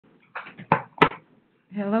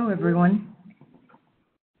Hello, everyone.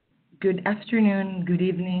 Good afternoon, good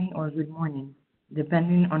evening, or good morning,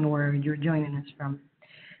 depending on where you're joining us from.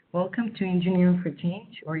 Welcome to Engineering for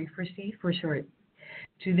Change, or E4C for short.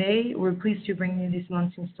 Today, we're pleased to bring you this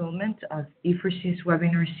month's installment of E4C's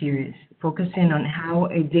webinar series, focusing on how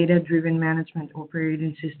a data-driven management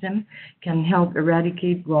operating system can help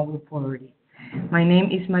eradicate global poverty. My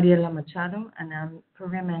name is Mariela Machado, and I'm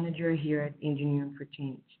Program Manager here at Engineering for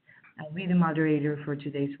Change. I'll be the moderator for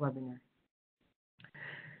today's webinar.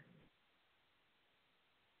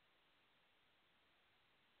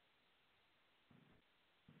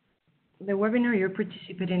 The webinar you're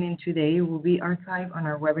participating in today will be archived on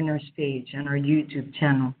our webinars page and our YouTube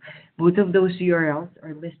channel. Both of those URLs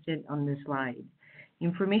are listed on the slide.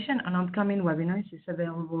 Information on upcoming webinars is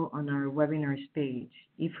available on our webinars page.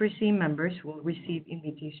 E4C members will receive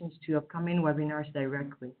invitations to upcoming webinars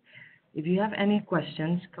directly. If you have any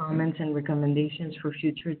questions, comments, and recommendations for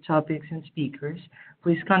future topics and speakers,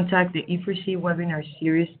 please contact the E4C webinar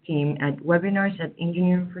series team at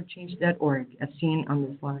webinars@engineeringforchange.org as seen on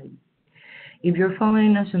the slide. If you're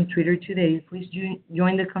following us on Twitter today, please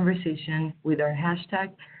join the conversation with our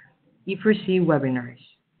hashtag E4C webinars.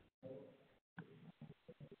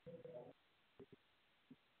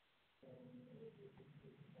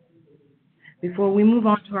 Before we move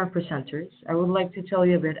on to our presenters, I would like to tell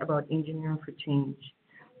you a bit about Engineering for Change.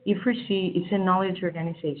 E4C is a knowledge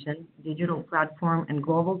organization, digital platform, and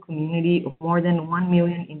global community of more than 1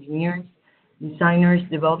 million engineers, designers,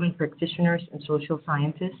 development practitioners, and social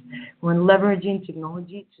scientists who are leveraging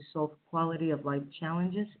technology to solve quality of life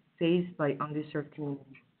challenges faced by underserved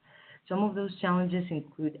communities. Some of those challenges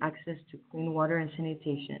include access to clean water and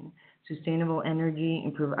sanitation, sustainable energy,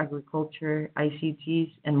 improved agriculture,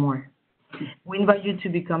 ICTs, and more. We invite you to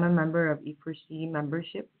become a member of E4C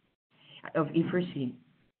membership of E4C.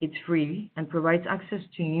 It's free and provides access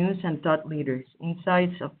to news and thought leaders,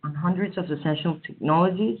 insights on hundreds of essential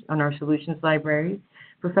technologies on our solutions library,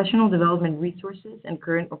 professional development resources, and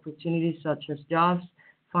current opportunities such as jobs,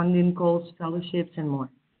 funding calls, fellowships, and more.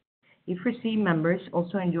 E4C members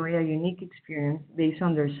also enjoy a unique experience based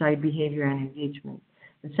on their site behavior and engagement.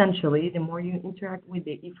 Essentially, the more you interact with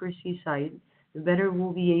the E4C site, the better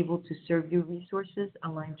we'll be able to serve you resources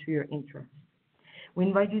aligned to your interests. We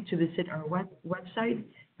invite you to visit our website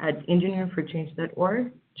at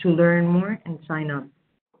engineeringforchange.org to learn more and sign up.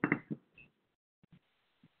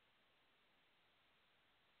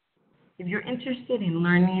 If you're interested in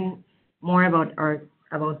learning more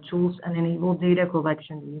about tools and enable data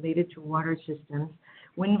collection related to water systems,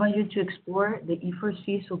 we invite you to explore the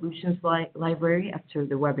E4C Solutions Library after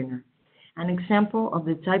the webinar. An example of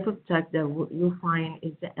the type of tech that you'll find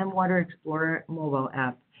is the mWater Explorer mobile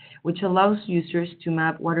app, which allows users to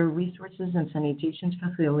map water resources and sanitation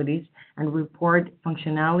facilities and report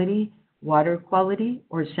functionality, water quality,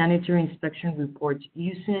 or sanitary inspection reports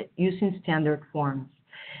using standard forms.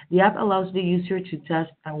 The app allows the user to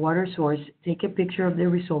test a water source, take a picture of the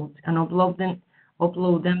results, and upload them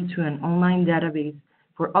to an online database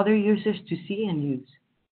for other users to see and use.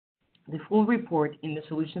 The full report in the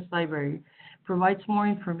Solutions Library provides more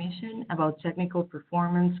information about technical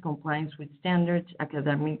performance, compliance with standards,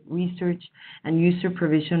 academic research, and user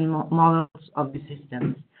provision models of the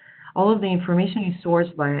systems. All of the information is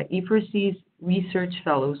sourced by E4C's research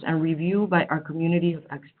fellows and reviewed by our community of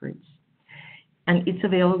experts. And it's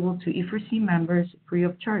available to E4C members free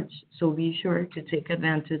of charge, so be sure to take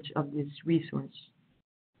advantage of this resource.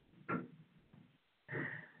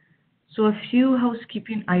 So a few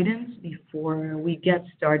housekeeping items before we get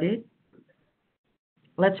started.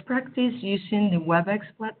 Let's practice using the WebEx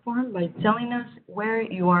platform by telling us where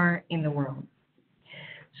you are in the world.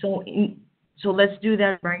 So let's do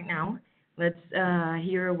that right now. Let's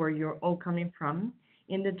hear where you're all coming from.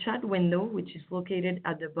 In the chat window, which is located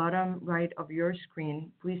at the bottom right of your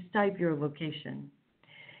screen, please type your location.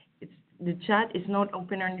 The chat is not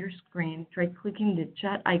open on your screen. Try clicking the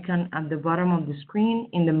chat icon at the bottom of the screen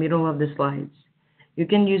in the middle of the slides. You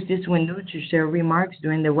can use this window to share remarks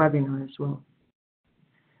during the webinar as well.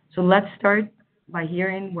 So let's start by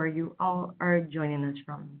hearing where you all are joining us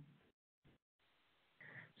from.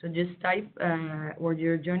 So just type where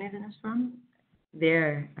you're joining us from.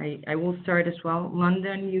 There, I will start as well.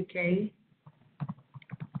 London, UK.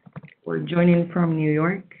 We're joining from New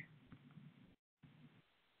York.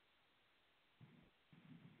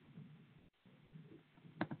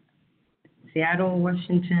 Seattle,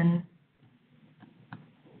 Washington.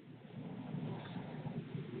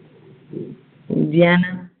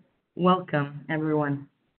 Indiana. Welcome, everyone.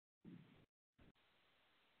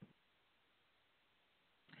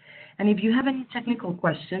 And if you have any technical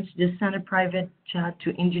questions, just send a private chat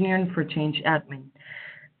to Engineering for Change admin.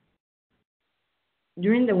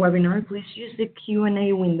 During the webinar, please use the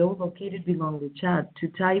Q&A window located below the chat to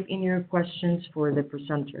type in your questions for the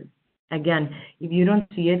presenter. Again, if you don't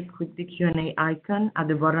see it, click the Q&A icon at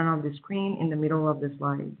the bottom of the screen in the middle of the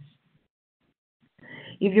slides.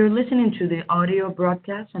 If you're listening to the audio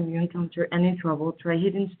broadcast and you encounter any trouble, try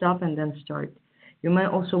hitting stop and then start. You might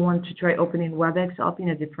also want to try opening WebEx up in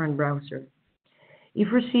a different browser.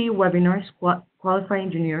 E4C webinars qualify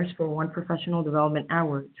engineers for 1 professional development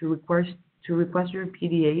hour. To request your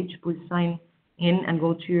PDH, please sign in and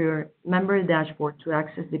go to your member dashboard to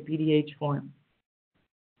access the PDH form.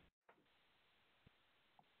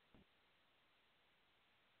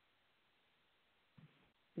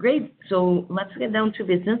 Great, so let's get down to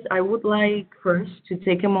business. I would like first to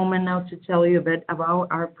take a moment now to tell you a bit about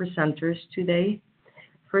our presenters today.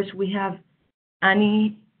 First, we have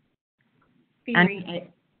Annie. Feighery.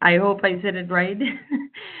 I hope I said it right.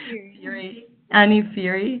 Feighery. Annie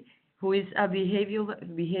Feighery, who is a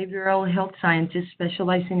behavioral health scientist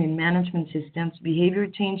specializing in management systems, behavior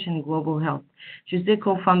change, and global health. She's the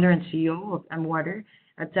co-founder and CEO of mWater,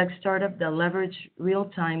 a tech startup that leverages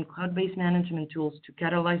real-time cloud-based management tools to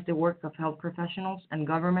catalyze the work of health professionals and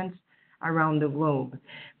governments around the globe.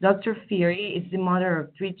 Dr. Feighery is the mother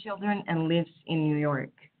of 3 children and lives in New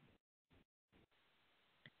York.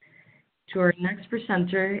 To our next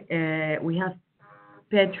presenter, we have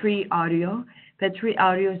Feighery Audio. Feighery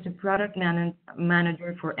Audio is the product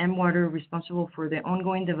manager for mWater, responsible for the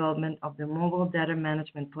ongoing development of the mobile data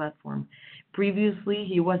management platform. Previously,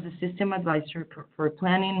 he was the system advisor for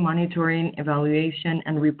planning, monitoring, evaluation,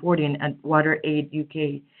 and reporting at WaterAid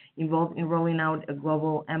UK, involved in rolling out a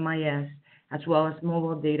global MIS, as well as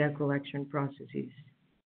mobile data collection processes.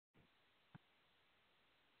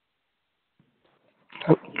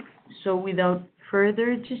 So without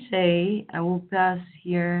further to say, I will pass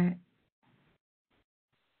here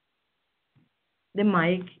the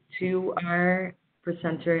mic to our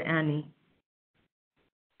presenter, Annie.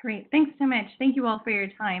 Great. Thanks so much. Thank you all for your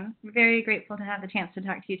time. We're very grateful to have the chance to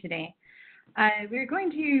talk to you today. We're going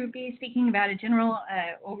to be speaking about a general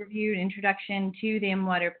overview and introduction to the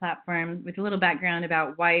mWater platform with a little background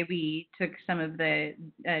about why we took some of the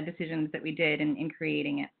decisions that we did in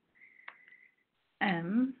creating it.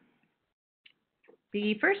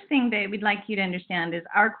 The first thing that we'd like you to understand is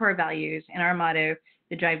our core values and our motto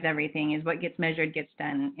that drives everything is what gets measured gets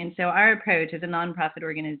done. And so our approach as a nonprofit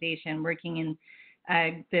organization working in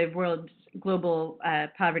the world's global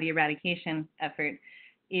poverty eradication effort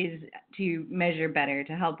is to measure better,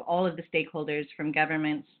 to help all of the stakeholders from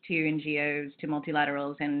governments to NGOs to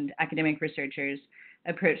multilaterals and academic researchers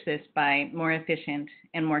approach this by more efficient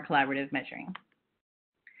and more collaborative measuring.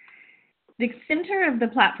 The center of the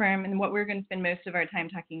platform and what we're going to spend most of our time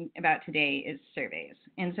talking about today is surveys.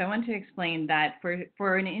 And so I want to explain that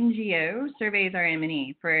for an NGO, surveys are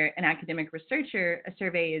M&E. For an academic researcher, a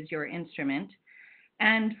survey is your instrument.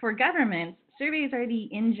 And for governments, surveys are the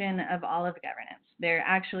engine of all of governance. They're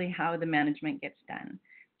actually how the management gets done.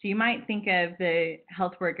 So you might think of the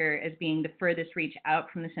health worker as being the furthest reach out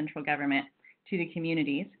from the central government to the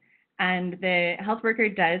communities. And the health worker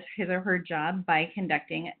does his or her job by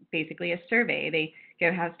conducting basically a survey. They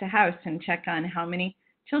go house to house and check on how many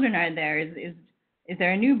children are there. Is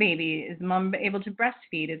there a new baby? Is mom able to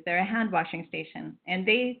breastfeed? Is there a hand washing station? And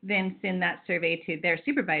they then send that survey to their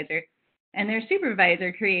supervisor. And their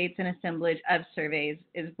supervisor creates an assemblage of surveys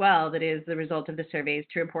as well that is the result of the surveys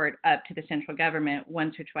to report up to the central government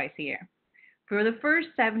once or twice a year. For the first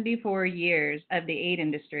 74 years of the aid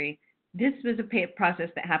industry, this was a process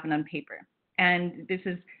that happened on paper. And this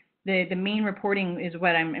is the main reporting is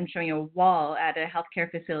what I'm showing you a wall at a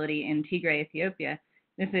healthcare facility in Tigray, Ethiopia.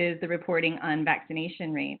 This is the reporting on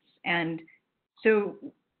vaccination rates. And so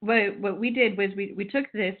what we did was we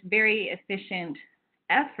took this very efficient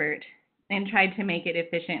effort and tried to make it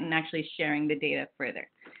efficient and actually sharing the data further.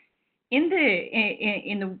 In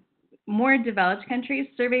the more developed countries,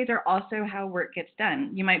 surveys are also how work gets done.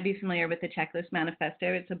 You might be familiar with the Checklist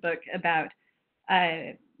Manifesto. It's a book about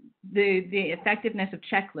the effectiveness of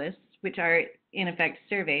checklists, which are in effect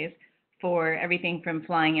surveys for everything from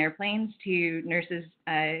flying airplanes to nurses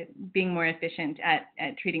being more efficient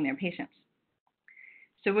at treating their patients.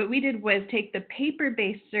 So what we did was take the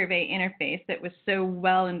paper-based survey interface that was so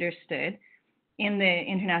well understood in the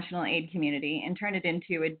international aid community and turn it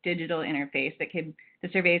into a digital interface that the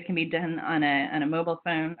surveys can be done on a mobile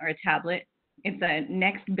phone or a tablet. It's a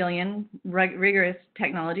next billion rigorous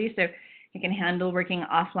technology, so it can handle working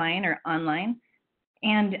offline or online.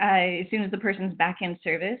 And as soon as the person's back in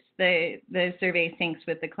service, the survey syncs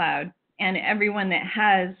with the cloud. And everyone that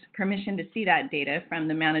has permission to see that data, from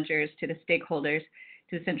the managers to the stakeholders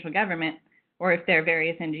to the central government, or if there are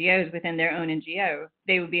various NGOs within their own NGO,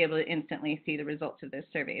 they would be able to instantly see the results of those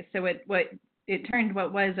surveys. So it turned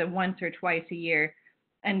what was a once or twice a year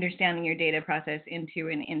understanding your data process into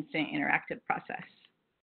an instant interactive process.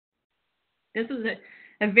 This was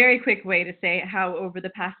a very quick way to say how over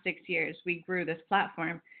the past 6 years we grew this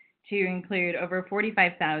platform to include over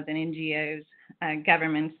 45,000 NGOs,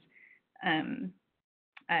 governments,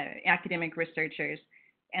 academic researchers,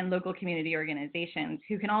 and local community organizations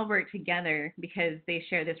who can all work together because they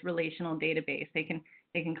share this relational database. They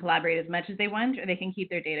can collaborate as much as they want, or they can keep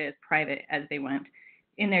their data as private as they want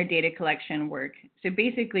in their data collection work. So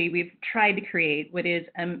basically, we've tried to create what is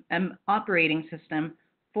an operating system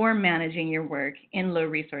for managing your work in low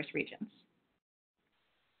resource regions.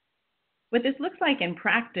 What this looks like in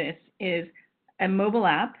practice is a mobile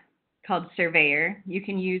app called Surveyor. You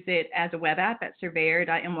can use it as a web app at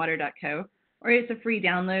surveyor.mwater.co, or it's a free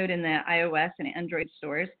download in the iOS and Android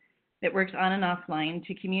stores that works on and offline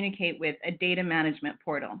to communicate with a data management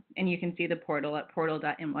portal. And you can see the portal at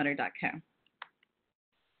portal.mwater.co.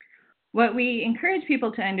 What we encourage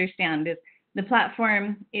people to understand is the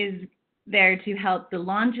platform is there to help the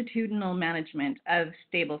longitudinal management of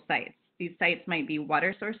stable sites. These sites might be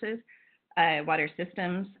water sources, water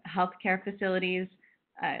systems, healthcare facilities,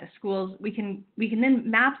 schools. We can then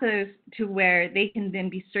map those to where they can then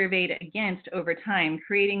be surveyed against over time,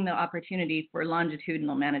 creating the opportunity for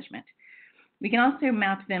longitudinal management. We can also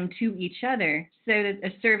map them to each other so that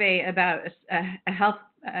a survey about a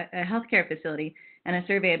healthcare facility and a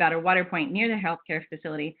survey about a water point near the healthcare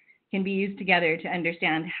facility can be used together to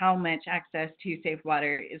understand how much access to safe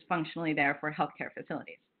water is functionally there for healthcare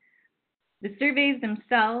facilities. The surveys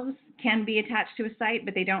themselves can be attached to a site,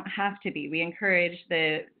 but they don't have to be. We encourage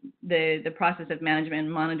the process of management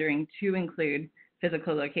and monitoring to include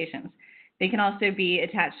physical locations. They can also be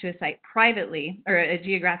attached to a site privately, or a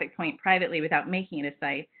geographic point privately, without making it a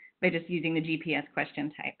site, by just using the GPS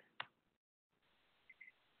question type.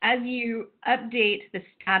 As you update the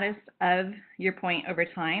status of your point over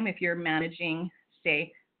time, if you're managing,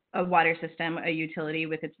 say, a water system, a utility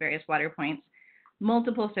with its various water points,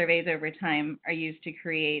 multiple surveys over time are used to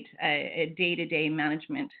create a day-to-day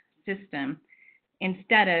management system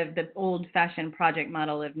instead of the old-fashioned project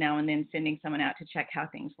model of now and then sending someone out to check how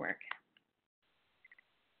things work.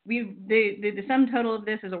 The sum total of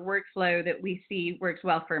this is a workflow that we see works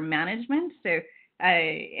well for management, so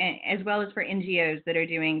as well as for NGOs that are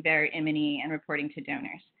doing their M&E and reporting to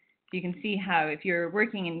donors. So you can see how if you're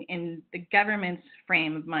working in the government's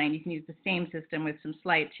frame of mind, you can use the same system with some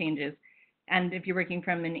slight changes. And if you're working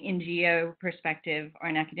from an NGO perspective or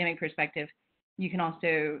an academic perspective, you can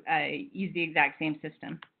also use the exact same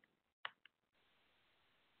system.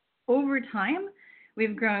 Over time,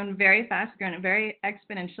 we've grown very fast, grown very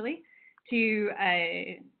exponentially to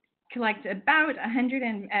collect about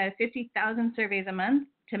 150,000 surveys a month,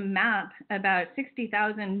 to map about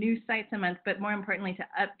 60,000 new sites a month, but more importantly, to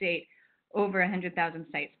update over 100,000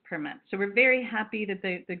 sites per month. So we're very happy that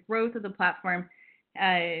the growth of the platform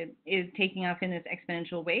is taking off in this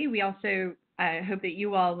exponential way. We also hope that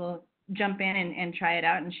you all will jump in and try it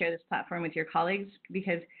out and share this platform with your colleagues,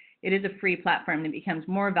 because it is a free platform that becomes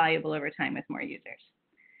more valuable over time with more users.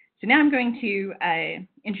 So now I'm going to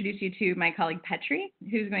introduce you to my colleague Petri,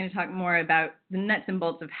 who's going to talk more about the nuts and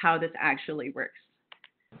bolts of how this actually works.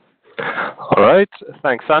 All right,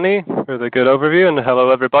 thanks Annie for the good overview, and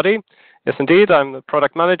hello everybody. Yes indeed, I'm the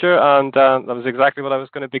product manager, and that was exactly what I was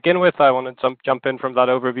going to begin with. I want to jump in from that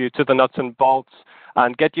overview to the nuts and bolts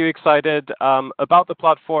and get you excited about the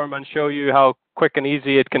platform and show you how quick and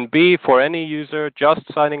easy it can be for any user just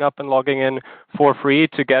signing up and logging in for free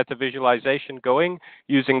to get a visualization going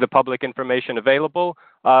using the public information available.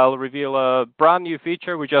 I'll reveal a brand new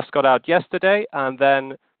feature we just got out yesterday, and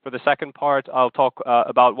then for the second part, I'll talk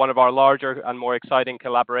about one of our larger and more exciting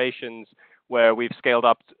collaborations where we've scaled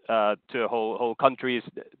up to whole countries'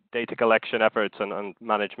 data collection efforts and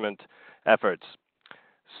management efforts.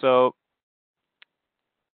 So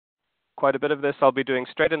quite a bit of this I'll be doing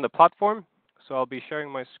straight in the platform. So I'll be sharing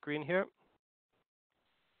my screen here.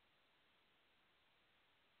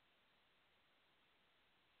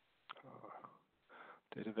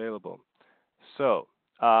 Data available. So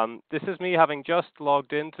this is me having just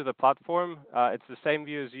logged into the platform. It's the same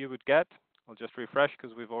view as you would get. I'll just refresh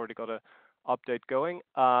because we've already got an update going.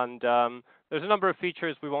 And there's a number of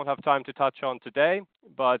features we won't have time to touch on today.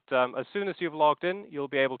 But as soon as you've logged in, you'll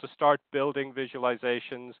be able to start building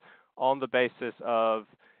visualizations on the basis of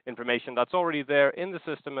information that's already there in the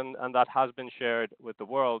system and that has been shared with the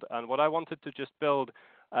world. And what I wanted to just build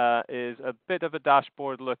is a bit of a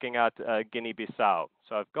dashboard looking at Guinea-Bissau.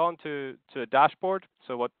 So I've gone to a dashboard.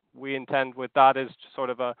 So what we intend with that is sort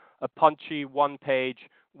of a punchy one-page,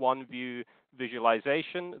 one-view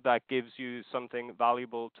visualization that gives you something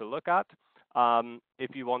valuable to look at.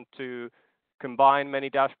 If you want to combine many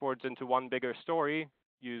dashboards into one bigger story,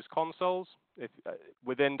 use consoles.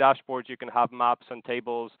 Within dashboards, you can have maps and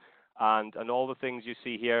tables and all the things you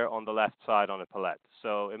see here on the left side on a palette.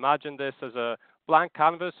 So imagine this as a blank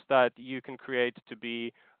canvas that you can create to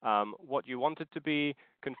be what you want it to be,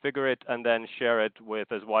 configure it, and then share it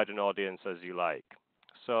with as wide an audience as you like.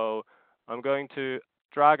 So I'm going to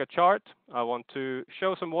drag a chart. I want to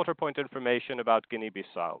show some water point information about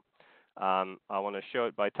Guinea-Bissau. I want to show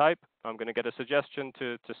it by type. I'm going to get a suggestion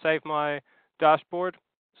to save my dashboard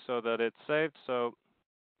so that it's saved. So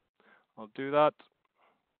I'll do that.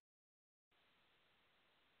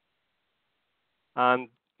 And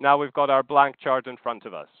now we've got our blank chart in front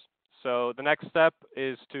of us. So the next step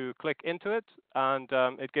is to click into it, and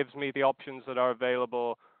it gives me the options that are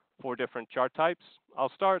available for different chart types.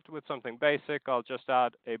 I'll start with something basic. I'll just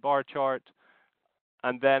add a bar chart,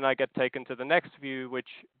 and then I get taken to the next view, which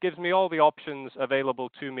gives me all the options available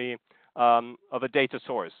to me of a data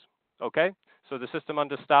source. Okay, so the system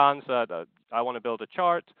understands that I want to build a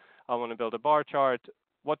chart, I want to build a bar chart.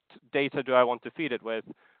 What data do I want to feed it with?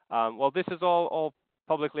 Well, this is all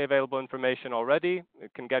publicly available information already.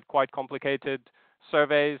 It can get quite complicated.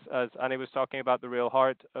 Surveys, as Annie was talking about, the real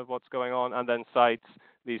heart of what's going on, and then sites,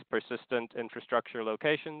 these persistent infrastructure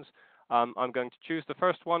locations. I'm going to choose the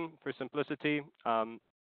first one for simplicity,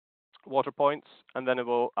 water points, and then it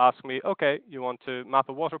will ask me, okay, you want to map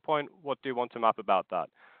a water point, what do you want to map about that?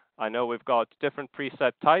 I know we've got different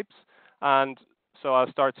preset types, and so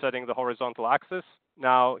I'll start setting the horizontal axis.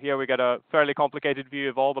 Now, here we get a fairly complicated view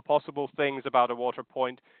of all the possible things about a water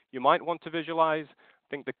point you might want to visualize. I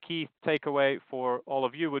think the key takeaway for all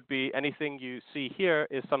of you would be anything you see here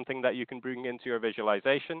is something that you can bring into your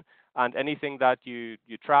visualization, and anything that you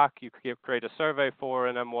track, you create a survey for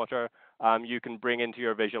in mWater, you can bring into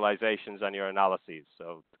your visualizations and your analyses.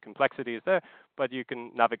 So the complexity is there, but you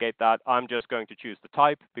can navigate that. I'm just going to choose the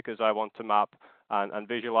type because I want to map and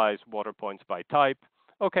visualize water points by type.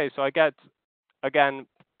 Okay, so I get, again,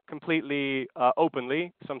 completely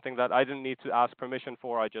openly, something that I didn't need to ask permission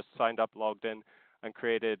for. I just signed up, logged in, and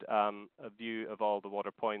created a view of all the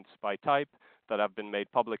water points by type that have been made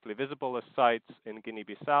publicly visible as sites in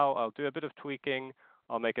Guinea-Bissau. I'll do a bit of tweaking.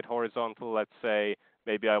 I'll make it horizontal. Let's say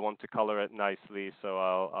maybe I want to color it nicely, so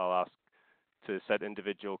I'll ask to set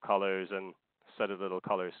individual colors and set a little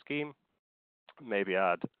color scheme. Maybe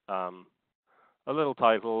add a little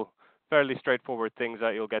title. Fairly straightforward things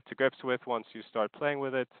that you'll get to grips with once you start playing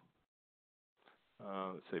with it.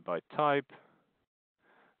 Let's say by type,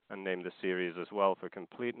 and name the series as well for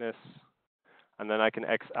completeness. And then I can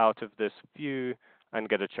X out of this view and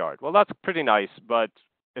get a chart. Well, that's pretty nice, but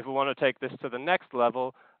if we want to take this to the next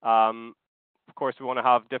level, of course, we want to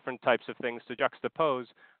have different types of things to juxtapose.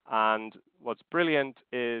 And what's brilliant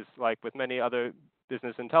is, like with many other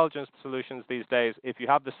business intelligence solutions these days, if you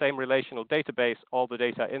have the same relational database, all the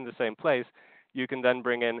data in the same place, you can then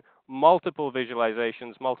bring in multiple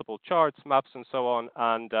visualizations, multiple charts, maps, and so on,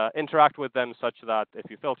 and interact with them such that if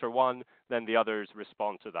you filter one, then the others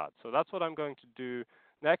respond to that. So that's what I'm going to do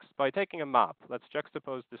next by taking a map. Let's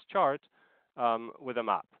juxtapose this chart with a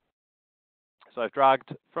map. So I've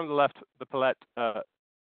dragged from the left the palette a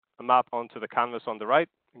map onto the canvas on the right,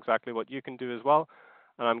 exactly what you can do as well.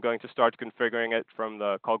 And I'm going to start configuring it from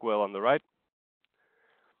the cogwheel on the right.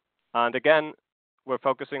 And again, we're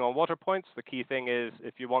focusing on water points. The key thing is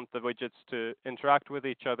if you want the widgets to interact with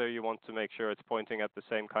each other, you want to make sure it's pointing at the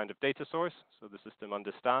same kind of data source, so the system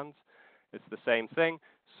understands it's the same thing.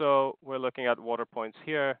 So we're looking at water points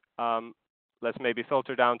here. Let's maybe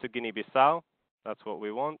filter down to Guinea-Bissau. That's what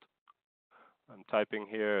we want. I'm typing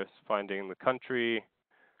here, finding the country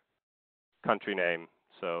name.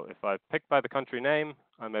 So if I pick by the country name,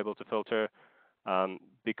 I'm able to filter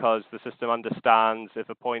because the system understands if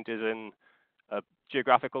a point is in a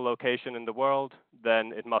geographical location in the world,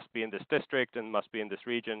 then it must be in this district, and must be in this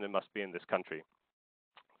region, and must be in this country.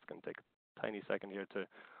 It's going to take a tiny second here to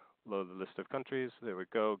load the list of countries. There we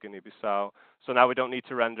go, Guinea-Bissau. So now we don't need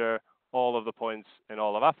to render all of the points in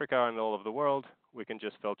all of Africa and all of the world. We can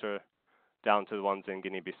just filter down to the ones in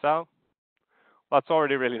Guinea-Bissau. That's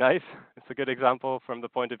already really nice. It's a good example from the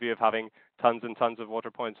point of view of having tons and tons of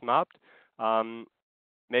water points mapped.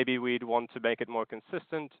 Maybe we'd want to make it more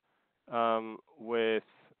consistent with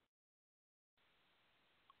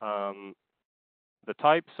the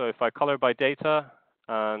type. So if I color by data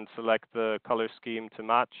and select the color scheme to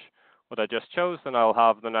match what I just chose, then I'll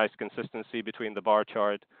have the nice consistency between the bar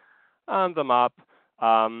chart and the map.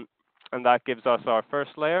 And that gives us our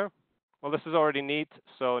first layer. Well, this is already neat.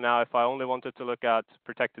 So now if I only wanted to look at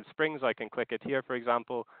protected springs, I can click it here, for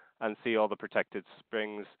example, and see all the protected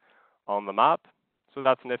springs on the map. So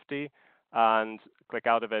that's nifty. And click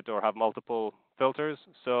out of it or have multiple filters.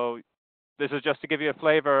 So this is just to give you a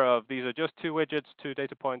flavor of, these are just two widgets, two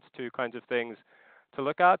data points, two kinds of things to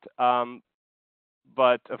look at.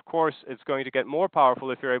 But of course, it's going to get more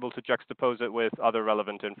powerful if you're able to juxtapose it with other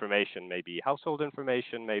relevant information, maybe household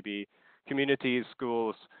information, maybe communities,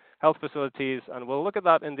 schools, health facilities, and we'll look at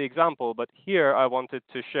that in the example. But here I wanted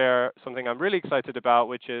to share something I'm really excited about,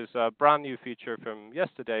 which is a brand new feature from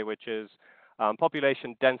yesterday, which is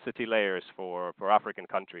population density layers for African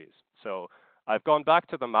countries. So I've gone back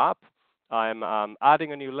to the map. I'm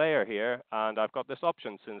adding a new layer here, and I've got this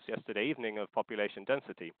option since yesterday evening of population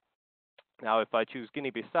density. Now, if I choose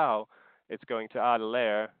Guinea-Bissau, it's going to add a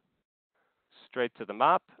layer straight to the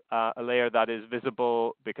map, a layer that is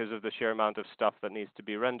visible because of the sheer amount of stuff that needs to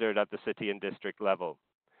be rendered at the city and district level.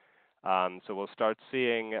 So we'll start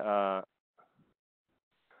seeing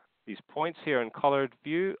these points here in colored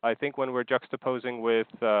view. I think when we're juxtaposing with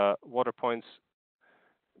water points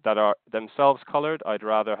that are themselves colored, I'd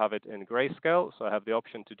rather have it in grayscale, so I have the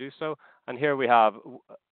option to do so. And here we have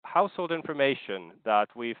household information that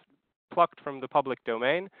we've plucked from the public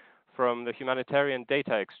domain, from the Humanitarian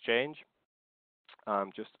Data Exchange.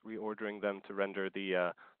 Just reordering them to render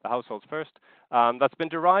the households first. That's been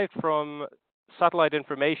derived from satellite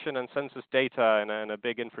information and census data in a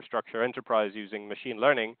big infrastructure enterprise using machine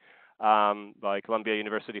learning by Columbia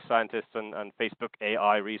University scientists and Facebook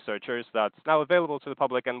AI researchers. That's now available to the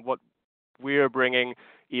public, and what we're bringing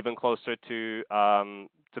even closer to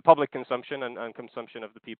public consumption and consumption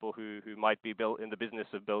of the people who might be built in the business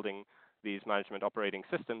of building these management operating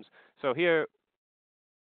systems. So here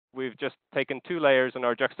we've just taken two layers and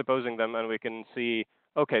are juxtaposing them, and we can see,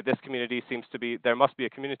 okay, this community seems to be, there must be a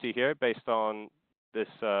community here based on this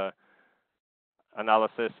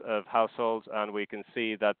analysis of households, and we can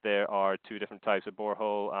see that there are two different types of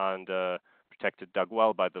borehole and protected dug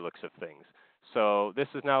well by the looks of things. So this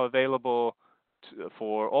is now available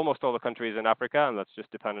for almost all the countries in Africa, and that's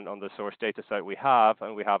just dependent on the source data set we have,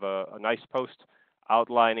 and we have a nice post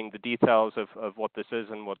outlining the details of what this is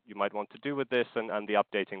and what you might want to do with this, and the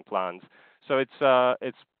updating plans. So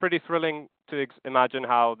it's pretty thrilling to imagine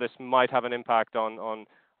how this might have an impact on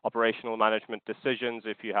operational management decisions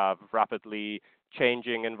if you have rapidly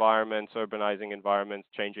changing environments, urbanizing environments,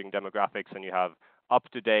 changing demographics, and you have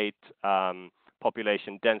up-to-date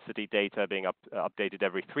population density data being updated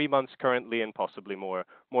every 3 months currently, and possibly more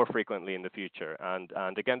frequently in the future. And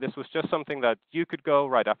again, this was just something that you could go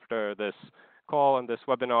right after this call and this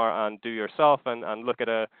webinar and do yourself, and look at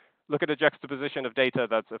a juxtaposition of data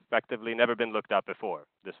that's effectively never been looked at before.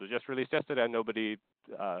 This was just released yesterday, and nobody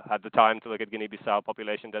had the time to look at Guinea-Bissau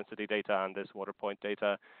population density data and this water point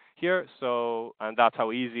data here. So, and that's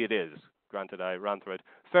how easy it is. Granted, I ran through it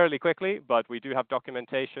fairly quickly, but we do have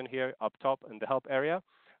documentation here up top in the help area.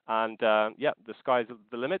 And yeah, the sky's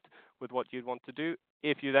the limit with what you'd want to do.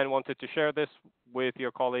 If you then wanted to share this with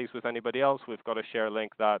your colleagues, with anybody else, we've got a share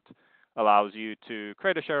link that allows you to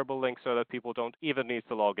create a shareable link so that people don't even need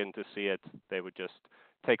to log in to see it. They would just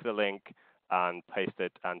take the link and paste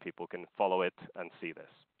it, and people can follow it and see this.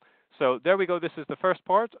 So there we go. This is the first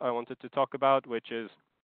part I wanted to talk about, which is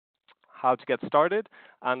how to get started.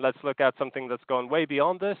 And let's look at something that's gone way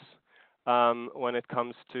beyond this when it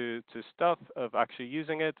comes to stuff of actually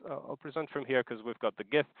using it. I'll present from here because we've got the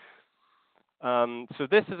GIF. So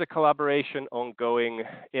this is a collaboration ongoing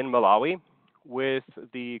in Malawi with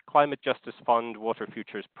the Climate Justice Fund Water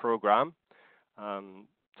Futures Program,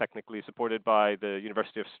 technically supported by the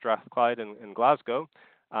University of Strathclyde in Glasgow.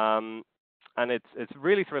 And it's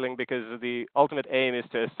really thrilling because the ultimate aim is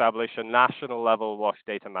to establish a national level wash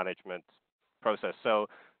data management process. So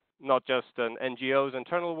not just an NGO's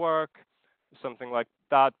internal work, something like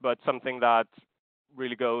that, but something that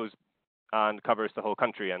really goes and covers the whole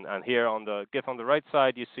country. And here on the GIF on the right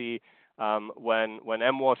side, you see when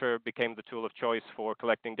mWater became the tool of choice for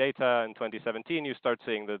collecting data in 2017, you start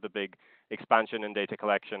seeing the big expansion in data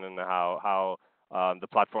collection and how the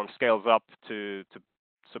platform scales up to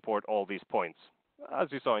support all these points. As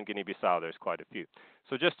you saw in Guinea-Bissau, there's quite a few.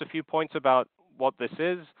 So just a few points about what this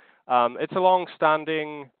is. It's a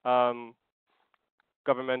long-standing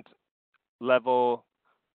government level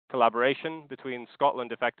collaboration between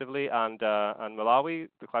Scotland effectively and Malawi.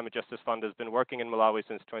 The Climate Justice Fund has been working in Malawi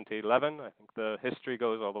since 2011. I think the history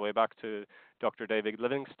goes all the way back to Dr. David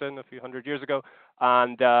Livingstone a few hundred years ago.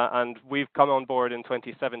 And we've come on board in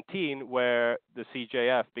 2017 where the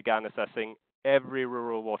CJF began assessing every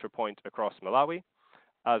rural water point across Malawi,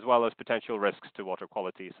 as well as potential risks to water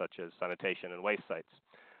quality such as sanitation and waste sites.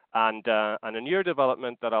 And a new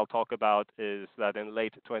development that I'll talk about is that in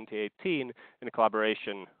late 2018, in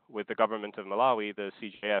collaboration with the government of Malawi, the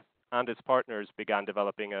CJF and its partners began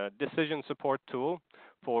developing a decision support tool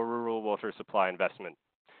for rural water supply investment,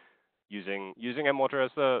 using mWater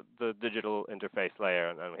as the digital interface layer.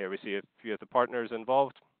 And here we see a few of the partners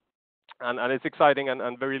involved. And it's exciting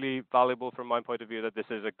and really valuable from my point of view that this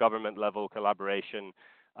is a government level collaboration.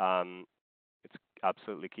 It's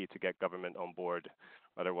absolutely key to get government on board,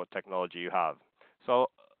 no matter what technology you have. So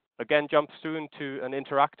again, jump soon to an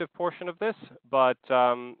interactive portion of this, but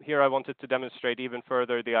here I wanted to demonstrate even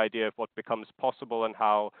further the idea of what becomes possible and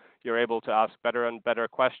how you're able to ask better and better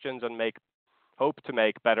questions and hope to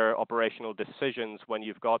make better operational decisions when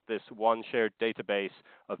you've got this one shared database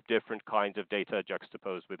of different kinds of data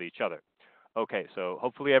juxtaposed with each other. Okay, so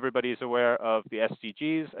hopefully everybody is aware of the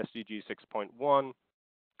SDGs, SDG 6.1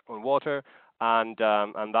 on water, and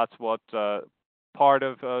that's what a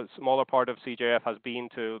smaller part of CJF has been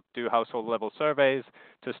to do household level surveys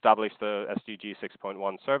to establish the SDG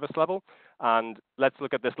 6.1 service level. And let's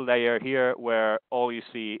look at this layer here where all you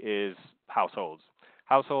see is households.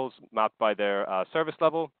 Households mapped by their service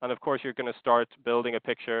level. And of course, you're going to start building a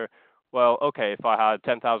picture. Well, okay, if I had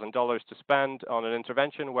 $10,000 to spend on an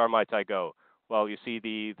intervention, where might I go? Well, you see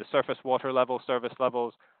the surface water level, service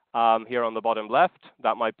levels here on the bottom left.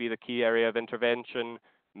 That might be the key area of intervention.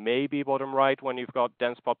 Maybe bottom right when you've got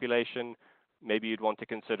dense population. Maybe you'd want to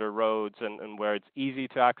consider roads and where it's easy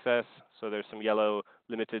to access. So there's some yellow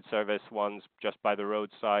limited service ones just by the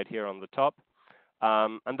roadside here on the top.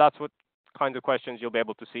 And that's what kinds of questions you'll be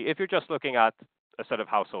able to see if you're just looking at a set of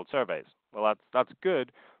household surveys. Well, that's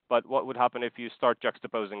good, but what would happen if you start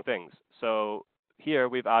juxtaposing things? So here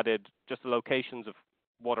we've added just the locations of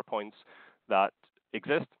water points that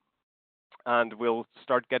exist, and we'll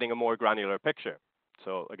start getting a more granular picture.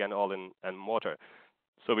 So again, all in mWater.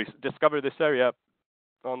 So we discover this area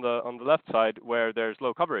on the left side where there's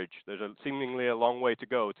low coverage. There's seemingly a long way to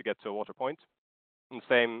go to get to a water point. And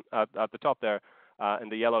same at the top there in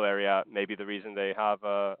the yellow area. Maybe the reason they have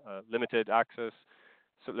a limited access,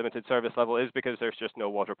 so limited service level is because there's just no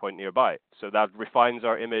water point nearby. So that refines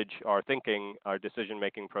our image, our thinking, our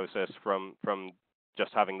decision-making process from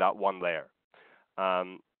just having that one layer.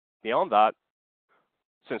 Beyond that,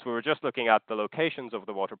 since we were just looking at the locations of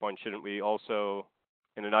the water point, shouldn't we also,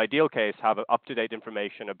 in an ideal case, have up-to-date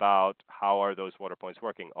information about how are those water points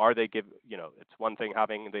working? Are they it's one thing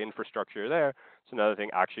having the infrastructure there, it's another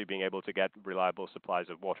thing actually being able to get reliable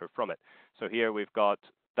supplies of water from it. So here we've got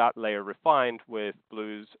that layer refined with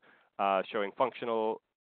blues showing functional,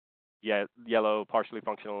 yellow partially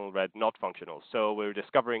functional, red not functional. So we're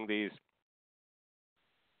discovering these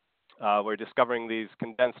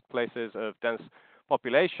condensed places of dense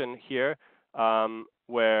population here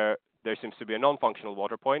where there seems to be a non-functional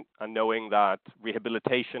water point, and knowing that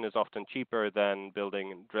rehabilitation is often cheaper than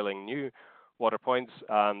building and drilling new water points,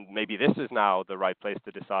 maybe this is now the right place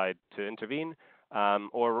to decide to intervene,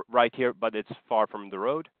 or right here, but it's far from the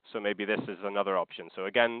road, so maybe this is another option. So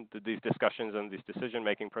again, these discussions and these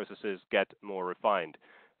decision-making processes get more refined.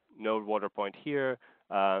 No water point here,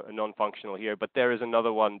 a non-functional here, but there is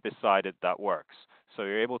another one beside it that works. So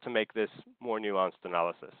you're able to make this more nuanced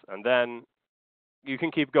analysis. And then you can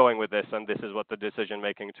keep going with this, and this is what the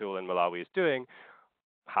decision-making tool in Malawi is doing.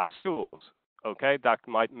 Have schools, okay? That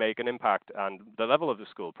might make an impact, and the level of the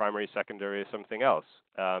school, primary, secondary, is something else.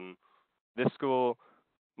 This school,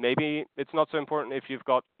 maybe it's not so important if you've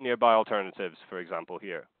got nearby alternatives, for example,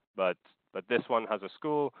 here, but this one has a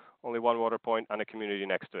school, only one water point, and a community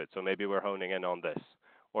next to it. So maybe we're honing in on this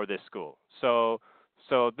or this school. So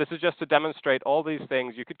this is just to demonstrate all these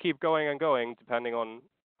things. You could keep going and going depending on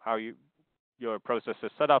how your process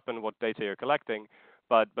is set up and what data you're collecting.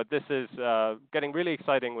 But this is getting really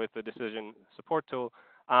exciting with the decision support tool,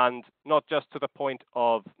 and not just to the point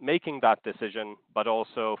of making that decision, but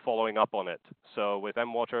also following up on it. So with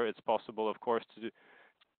mWater, it's possible, of course, to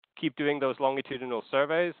keep doing those longitudinal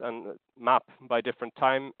surveys and map by different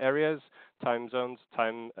time areas, time zones,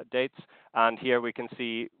 time dates. And here we can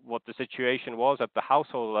see what the situation was at the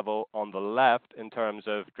household level on the left in terms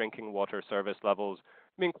of drinking water service levels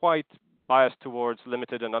being quite biased towards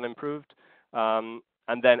limited and unimproved.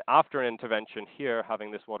 And then after an intervention here,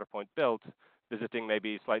 having this water point built, visiting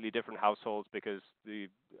maybe slightly different households because the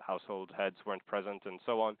household heads weren't present and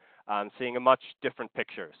so on, and seeing a much different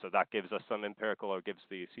picture. So that gives us some empirical, or gives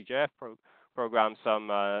the CJF program some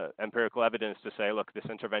empirical evidence to say, look, this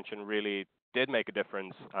intervention really did make a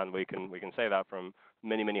difference, and we can say that from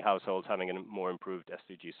many households having a more improved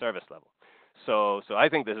SDG service level. So I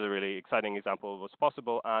think this is a really exciting example of what's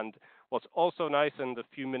possible. And what's also nice in the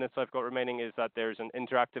few minutes I've got remaining is that there's an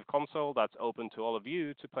interactive console that's open to all of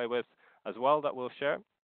you to play with as well, that we'll share.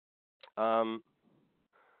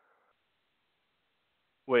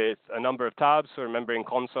 With a number of tabs. So remembering,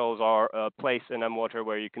 consoles are a place in mWater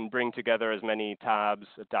where you can bring together as many tabs,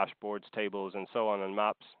 dashboards, tables, and so on, and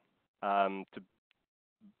maps to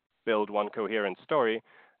build one coherent story.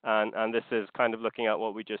 And this is kind of looking at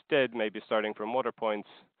what we just did, maybe starting from water points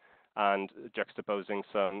and juxtaposing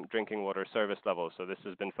some drinking water service levels. So this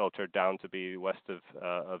has been filtered down to be west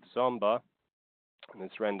of Zomba, and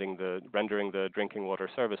it's rendering the drinking water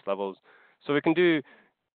service levels. So we can do,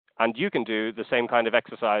 and you can do, the same kind of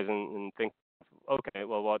exercise and think, okay,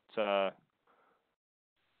 well, what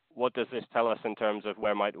does this tell us in terms of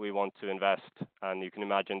where might we want to invest? And you can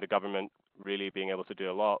imagine the government really being able to do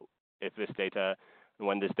a lot if this data, and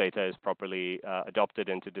when this data is properly adopted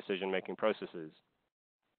into decision-making processes.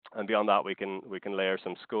 And beyond that, we can layer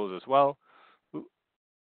some schools as well. Ooh,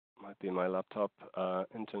 might be my laptop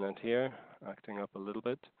internet here acting up a little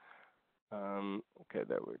bit. Okay,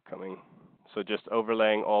 there we're coming. So just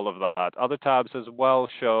overlaying all of that. Other tabs as well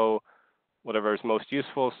show whatever is most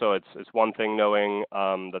useful. So it's one thing knowing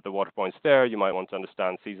that the water point's there. You might want to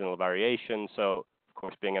understand seasonal variation. So of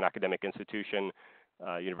course, being an academic institution,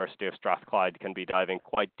 University of Strathclyde can be diving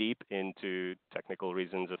quite deep into technical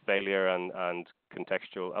reasons of failure and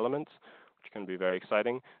contextual elements, which can be very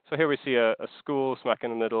exciting. So here we see a school smack in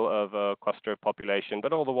the middle of a cluster of population,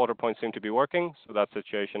 but all the water points seem to be working, so that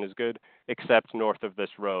situation is good, except north of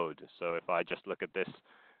this road. So if I just look at this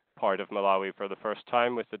part of Malawi for the first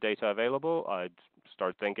time with the data available, I'd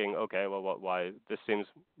start thinking, okay, well, why this seems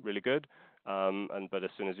really good, but as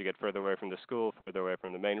soon as you get further away from the school, further away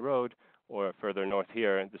from the main road, or further north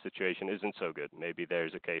here, the situation isn't so good. Maybe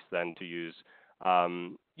there's a case then to use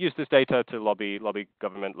this data to lobby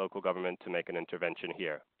government, local government, to make an intervention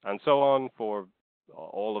here, and so on for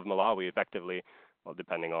all of Malawi effectively. Well,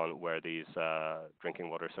 depending on where these drinking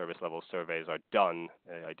water service level surveys are done,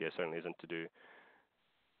 the idea certainly isn't to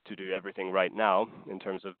do everything right now in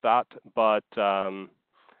terms of that. But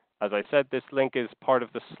as I said, this link is part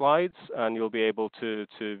of the slides, and you'll be able to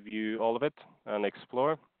view all of it and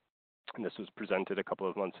explore. And this was presented a couple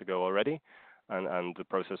of months ago already. And the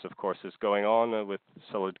process, of course, is going on with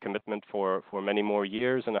solid commitment for many more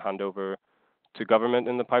years and a handover to government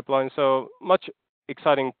in the pipeline. So much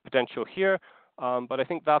exciting potential here. But I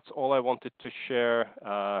think that's all I wanted to share,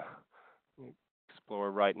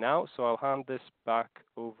 explore right now. So I'll hand this back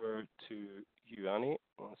over to you, Annie,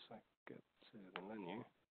 once I get to the menu.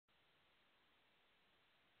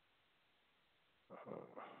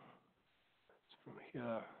 It's from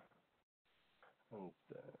here. And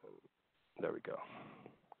there we go.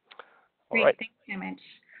 Great, all right. Thanks so much.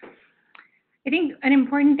 I think an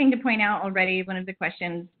important thing to point out already, one of the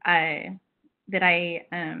questions that I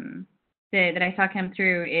saw come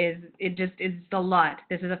through is it's a lot.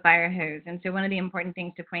 This is a fire hose. And so one of the important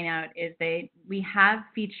things to point out is that we have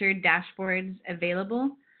featured dashboards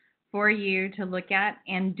available for you to look at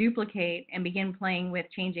and duplicate and begin playing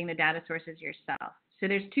with changing the data sources yourself. So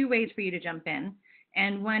there's two ways for you to jump in.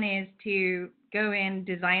 And one is to go in,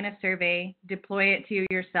 design a survey, deploy it to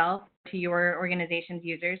yourself, to your organization's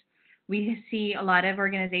users. We see a lot of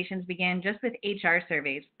organizations begin just with HR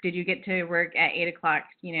surveys. Did you get to work at 8 o'clock?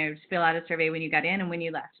 Just fill out a survey when you got in and when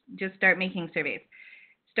you left. Just start making surveys.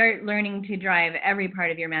 Start learning to drive every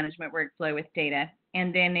part of your management workflow with data,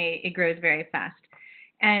 and then it grows very fast.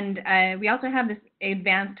 And we also have this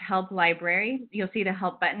advanced help library. You'll see the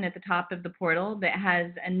help button at the top of the portal that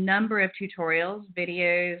has a number of tutorials,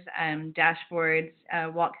 videos, dashboards,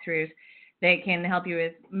 walkthroughs that can help you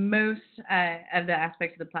with most of the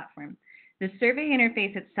aspects of the platform. The survey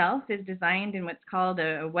interface itself is designed in what's called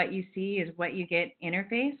a what you see is what you get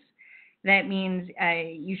interface. That means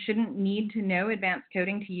you shouldn't need to know advanced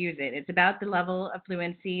coding to use it. It's about the level of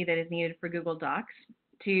fluency that is needed for Google Docs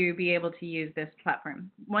to be able to use this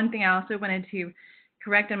platform. One thing I also wanted to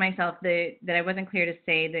correct on myself that I wasn't clear to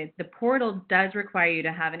say, that the portal does require you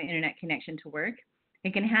to have an internet connection to work.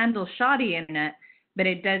 It can handle shoddy internet, but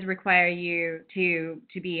it does require you to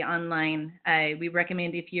be online. We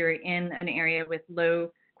recommend if you're in an area with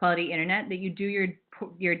low quality internet that you do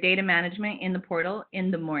your data management in the portal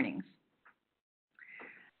in the mornings.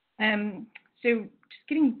 So just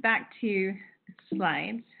getting back to the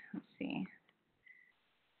slides. Let's see.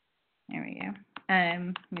 There we go. Let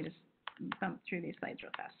me just bump through these slides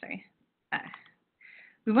real fast. Sorry.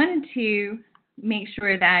 We wanted to make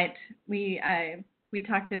sure that we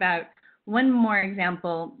talked about one more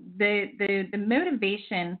example. The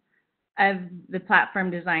motivation of the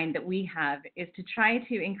platform design that we have is to try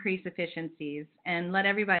to increase efficiencies and let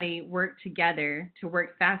everybody work together to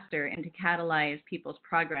work faster and to catalyze people's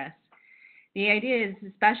progress. The idea is,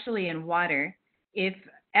 especially in water, if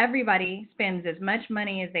everybody spends as much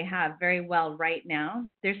money as they have very well right now,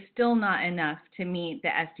 there's still not enough to meet the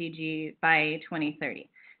SDG by 2030.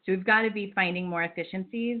 So we've got to be finding more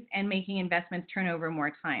efficiencies and making investments turn over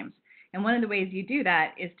more times. And one of the ways you do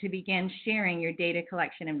that is to begin sharing your data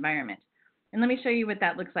collection environment. And let me show you what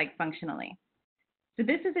that looks like functionally. So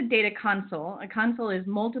this is a data console. A console is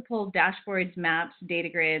multiple dashboards, maps, data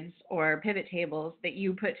grids, or pivot tables that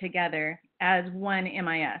you put together as one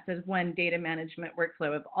MIS, as one data management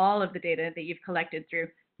workflow of all of the data that you've collected through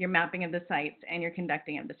your mapping of the sites and your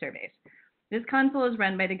conducting of the surveys. This console is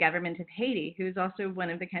run by the government of Haiti, who is also one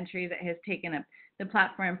of the countries that has taken up the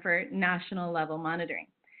platform for national level monitoring.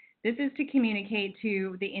 This is to communicate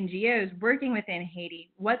to the NGOs working within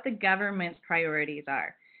Haiti what the government's priorities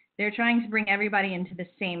are. They're trying to bring everybody into the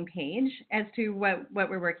same page as to what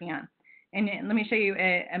we're working on. And let me show you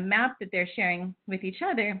a map that they're sharing with each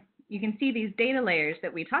other. You can see these data layers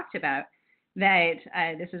that we talked about, that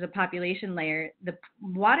this is a population layer. The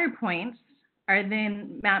water points are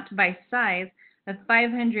then mapped by size of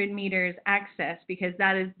 500 meters access, because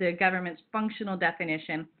that is the government's functional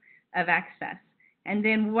definition of access. And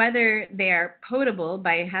then whether they are potable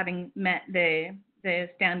by having met the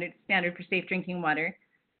standard for safe drinking water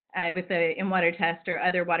with the mWater test or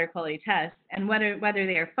other water quality tests, and whether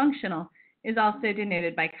they are functional is also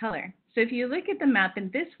denoted by color. So if you look at the map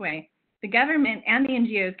in this way, the government and the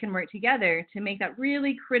NGOs can work together to make that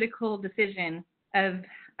really critical decision of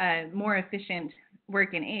more efficient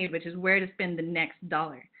work in aid, which is where to spend the next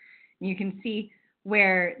dollar. And you can see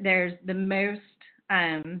where there's the most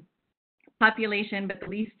population but the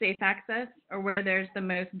least safe access, or where there's the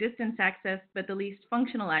most distance access but the least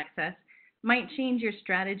functional access, might change your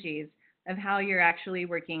strategies of how you're actually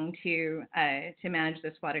working to manage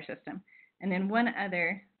this water system. And then one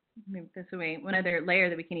other, move this away, one other layer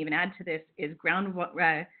that we can even add to this is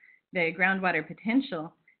the groundwater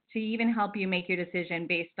potential, to even help you make your decision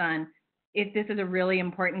based on if this is a really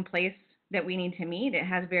important place that we need to meet. It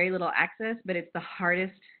has very little access, but it's the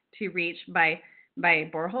hardest to reach by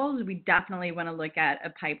boreholes. We definitely want to look at a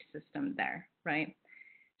piped system there, right?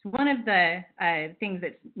 So one of the things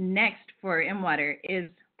that's next for mWater is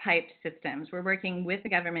piped systems. We're working with the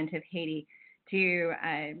government of Haiti to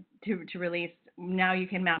release. Now you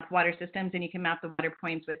can map water systems and you can map the water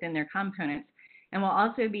points within their components. And we'll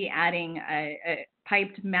also be adding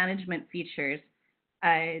piped management features.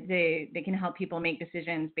 They can help people make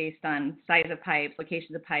decisions based on size of pipes,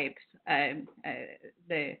 locations of pipes,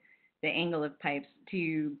 the angle of pipes,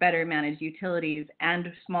 to better manage utilities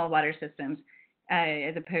and small water systems,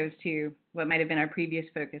 as opposed to what might have been our previous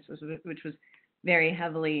focus, which was very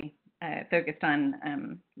heavily focused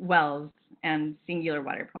on wells and singular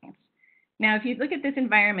water points. Now, if you look at this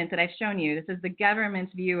environment that I've shown you, this is the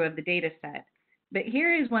government's view of the data set. But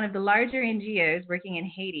here is one of the larger NGOs working in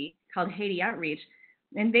Haiti called Haiti Outreach,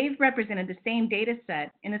 and they've represented the same data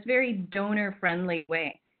set in this very donor-friendly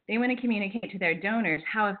way. They want to communicate to their donors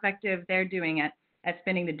how effective they're doing at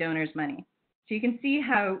spending the donors' money. So you can see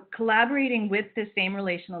how collaborating with the same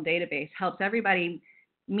relational database helps everybody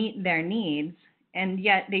meet their needs, and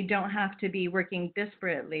yet they don't have to be working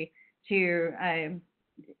disparately to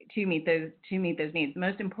meet those needs. The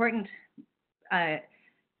most important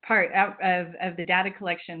part of the data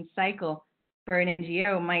collection cycle for an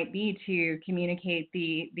NGO might be to communicate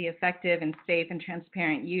the effective and safe and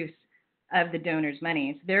transparent use of the donor's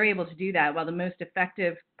money. So they're able to do that, while the most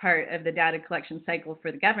effective part of the data collection cycle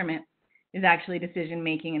for the government is actually decision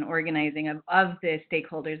making and organizing of the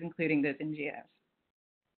stakeholders, including those NGOs.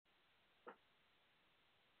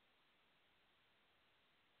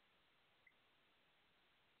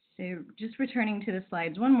 So just returning to the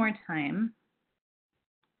slides one more time.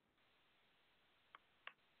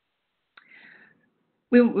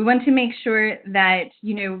 We want to make sure that,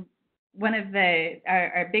 one of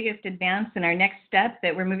our biggest advance and our next step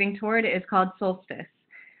that we're moving toward is called Solstice.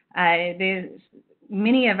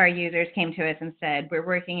 Many of our users came to us and said, we're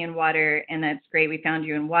working in water, and that's great, we found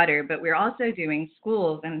you in water, but we're also doing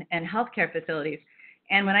schools and healthcare facilities.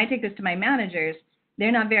 And when I take this to my managers,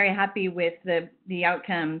 they're not very happy with the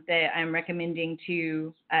outcome that I'm recommending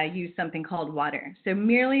to use something called water. So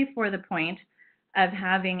merely for the point of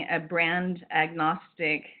having a brand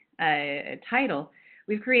agnostic title,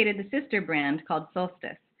 we've created the sister brand called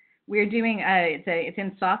Solstice. We're doing it's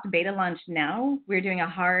in soft beta launch now. We're doing a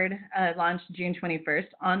hard launch June 21st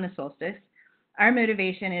on the Solstice. Our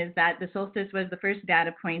motivation is that the Solstice was the first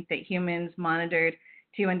data point that humans monitored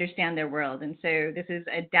to understand their world. And so this is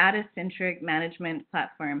a data-centric management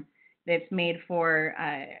platform that's made for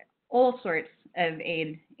all sorts of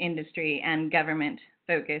aid industry and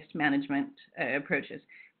government-focused management approaches.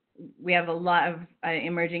 We have a lot of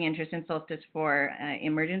emerging interest in Solstice for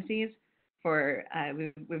emergencies.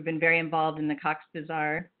 We've been very involved in the Cox's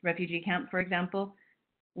Bazar refugee camp, for example,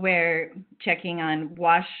 where checking on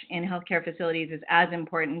wash in healthcare facilities is as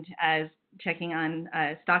important as checking on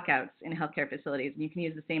stockouts in healthcare facilities. And you can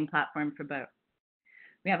use the same platform for both.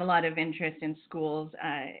 We have a lot of interest in schools,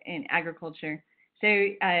 in agriculture. So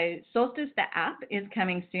Solstice, the app, is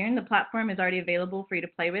coming soon. The platform is already available for you to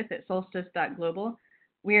play with at solstice.global.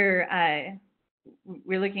 We're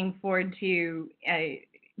looking forward to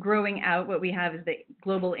growing out what we have is the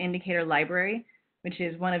Global Indicator Library, which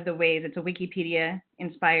is one of the ways, it's a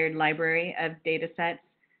Wikipedia-inspired library of data sets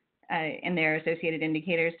and their associated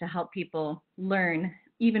indicators to help people learn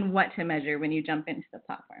even what to measure when you jump into the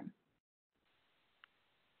platform.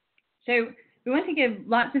 So we want to give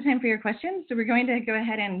lots of time for your questions, so we're going to go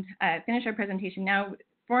ahead and finish our presentation now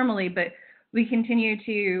formally, but we continue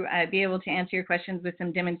to be able to answer your questions with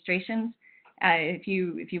some demonstrations if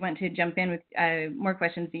you want to jump in with more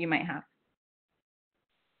questions that you might have.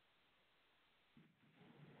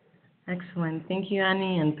 Excellent. Thank you,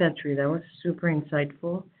 Annie and Petri. That was super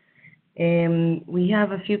insightful. We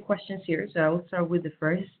have a few questions here, so I will start with the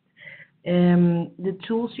first. The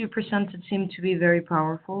tools you presented seem to be very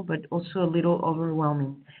powerful, but also a little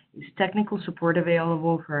overwhelming. Is technical support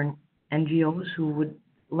available for NGOs who would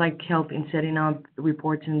like help in setting up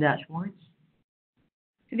reports and dashboards?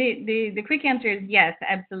 The quick answer is yes,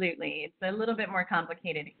 absolutely. It's a little bit more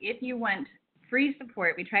complicated. If you want free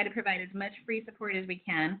support, we try to provide as much free support as we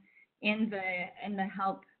can in the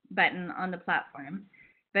help button on the platform.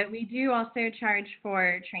 But we do also charge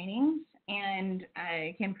for trainings and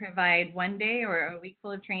can provide one day or a week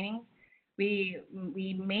full of trainings. We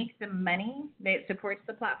make the money that supports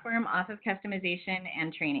the platform off of customization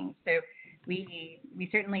and training. So we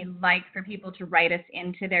certainly like for people to write us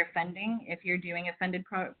into their funding. If you're doing a funded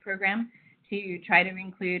program, to try to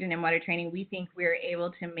include an mWater training, we think we're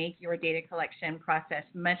able to make your data collection process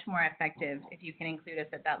much more effective if you can include us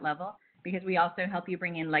at that level, because we also help you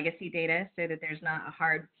bring in legacy data so that there's not a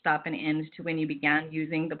hard stop and end to when you began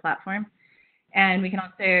using the platform. And we can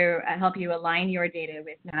also help you align your data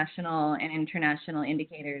with national and international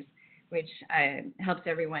indicators, which helps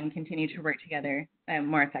everyone continue to work together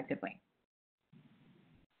more effectively.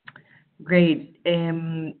 Great.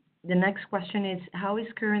 The next question is, how is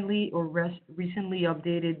currently or recently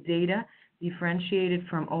updated data differentiated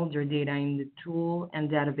from older data in the tool and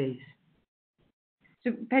database?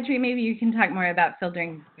 So Petri, maybe you can talk more about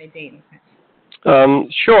filtering by date.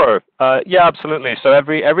 Sure. Yeah, absolutely. So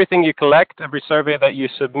everything you collect, every survey that you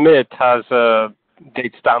submit has a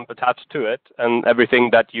date stamp attached to it, and everything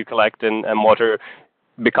that you collect in mWater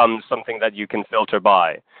becomes something that you can filter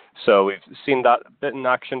by. So we've seen that a bit in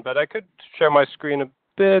action, but I could share my screen a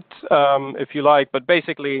bit if you like. But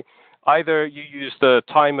basically, either you use the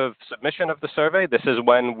time of submission of the survey, this is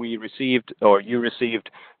when we received or you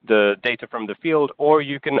received the data from the field, or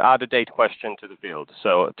you can add a date question to the field,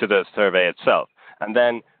 so to the survey itself. And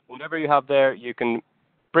then whatever you have there, you can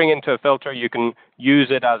bring into a filter. You can use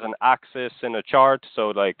it as an axis in a chart, so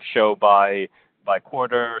like show by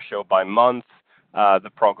quarter, show by month,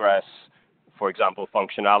 the progress, for example,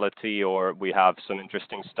 functionality, or we have some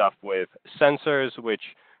interesting stuff with sensors, which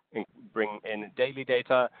bring in daily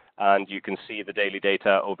data, and you can see the daily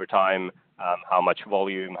data over time, how much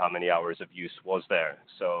volume, how many hours of use was there.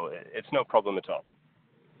 So it's no problem at all.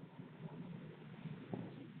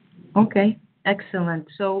 Okay, excellent.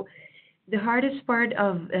 So the hardest part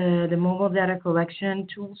of the mobile data collection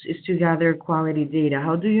tools is to gather quality data.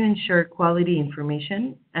 How do you ensure quality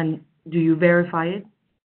information, and do you verify it?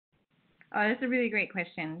 Oh, that's a really great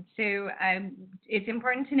question. So it's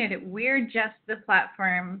important to know that we're just the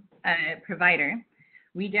platform provider.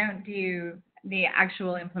 We don't do the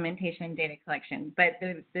actual implementation and data collection, but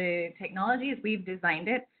the technology as we've designed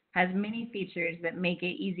it has many features that make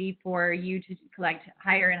it easy for you to collect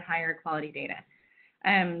higher and higher quality data.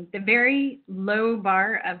 The very low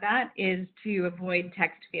bar of that is to avoid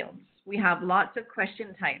text fields. We have lots of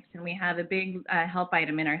question types, and we have a big help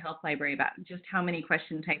item in our help library about just how many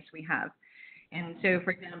question types we have. And so,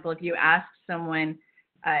 for example, if you ask someone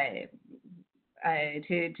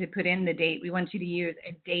to put in the date, we want you to use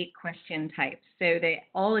a date question type so that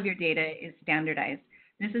all of your data is standardized.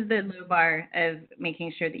 This is the low bar of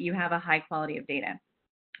making sure that you have a high quality of data.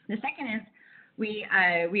 The second is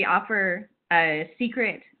we offer a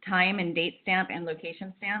secret time and date stamp and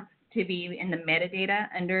location stamp to be in the metadata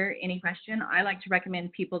under any question. I like to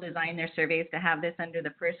recommend people design their surveys to have this under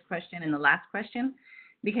the first question and the last question,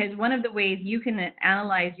 because one of the ways you can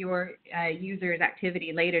analyze your user's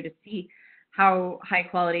activity later to see how high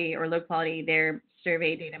quality or low quality their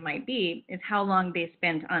survey data might be is how long they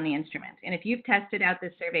spent on the instrument. And if you've tested out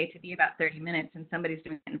this survey to be about 30 minutes and somebody's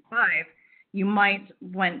doing it in 5, you might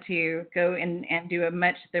want to go and do a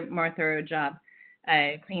much more thorough job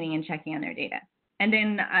cleaning and checking on their data. And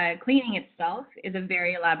then cleaning itself is a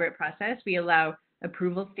very elaborate process. We allow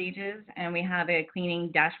approval stages, and we have a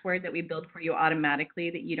cleaning dashboard that we build for you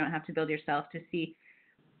automatically that you don't have to build yourself to see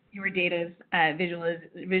your data's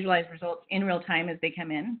visualize results in real time as they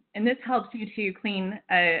come in. And this helps you to clean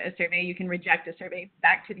a survey. You can reject a survey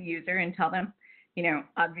back to the user and tell them, you know,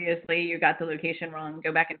 obviously you got the location wrong,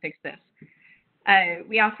 go back and fix this.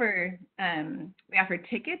 We offer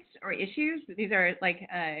tickets or issues. These are like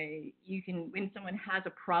you can, when someone has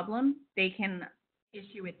a problem, they can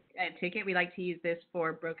issue a ticket. We like to use this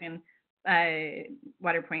for broken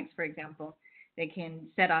water points, for example. They can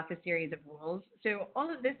set off a series of rules. So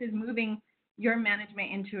all of this is moving your management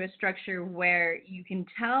into a structure where you can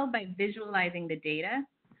tell by visualizing the data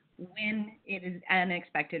when it is an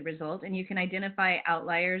expected result, and you can identify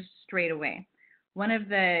outliers straight away. One of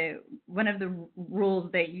the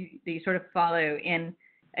rules that you sort of follow in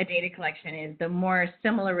a data collection is the more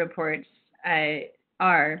similar reports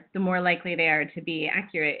are, the more likely they are to be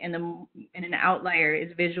accurate, and an outlier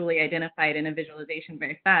is visually identified in a visualization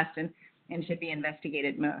very fast and should be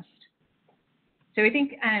investigated most. So I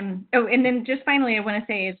think, and then just finally, I want to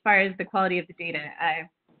say, as far as the quality of the data,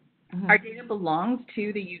 our data belongs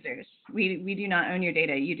to the users. We do not own your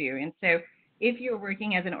data, you do. And so if you're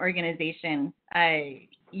working as an organization,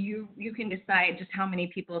 you can decide just how many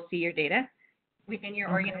people see your data within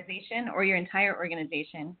your organization or your entire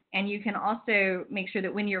organization. And you can also make sure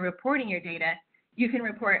that when you're reporting your data, you can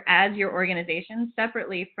report as your organization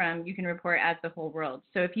separately from you can report as the whole world.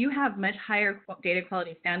 So if you have much higher data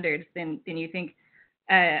quality standards than you think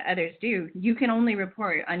others do, you can only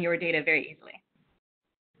report on your data very easily.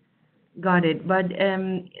 Got it. But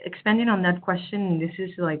expanding on that question, this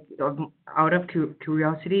is like out of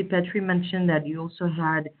curiosity, Petri mentioned that you also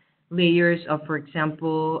had layers of, for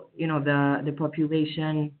example, you know, the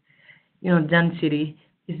population, you know, density.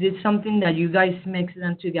 Is this something that you guys mix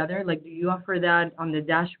them together? Like, do you offer that on the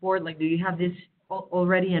dashboard? Like, do you have this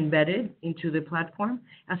already embedded into the platform,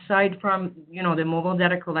 aside from, you know, the mobile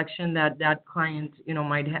data collection that client, you know,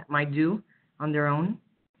 might do on their own?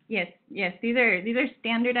 Yes. These are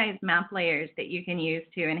standardized map layers that you can use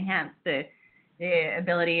to enhance the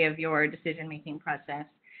ability of your decision-making process.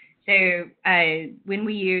 So when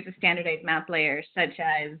we use a standardized map layer, such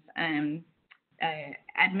as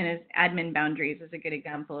admin boundaries is a good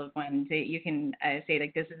example of one. That you can say,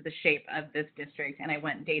 like, this is the shape of this district, and I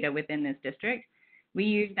want data within this district. We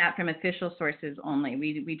use that from official sources only.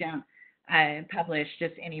 We don't publish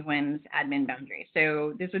just anyone's admin boundary.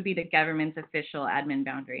 So this would be the government's official admin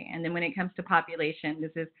boundary. And then when it comes to population,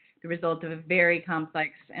 this is the result of a very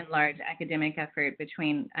complex and large academic effort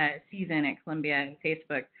between Season at Columbia and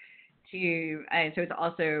Facebook. So it's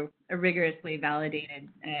also a rigorously validated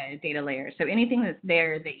data layer. So anything that's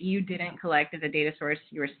there that you didn't collect as a data source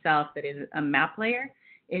yourself that is a map layer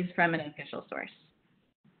is from an official source.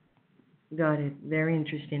 Got it. Very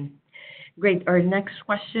interesting. Great. Our next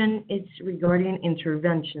question is regarding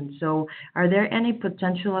intervention. So are there any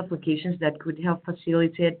potential applications that could help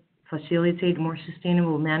facilitate more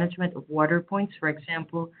sustainable management of water points, for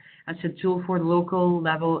example, as a tool for local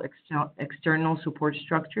level external support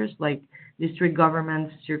structures like district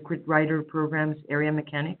governments, circuit rider programs, area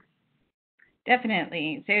mechanics?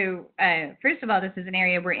 Definitely. So first of all, this is an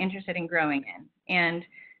area we're interested in growing in. And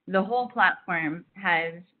the whole platform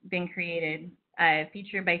has been created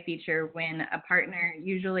feature by feature when a partner,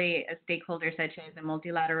 usually a stakeholder such as a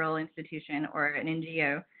multilateral institution or an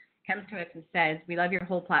NGO, comes to us and says, we love your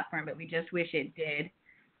whole platform, but we just wish it did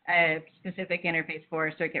a specific interface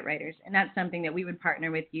for circuit riders. And that's something that we would partner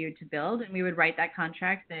with you to build, and we would write that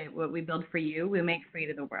contract that what we build for you, we make free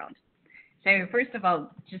to the world. So first of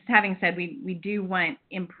all, just having said, we do want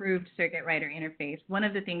improved circuit rider interface. One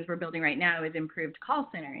of the things we're building right now is improved call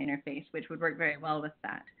center interface, which would work very well with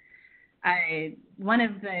that. One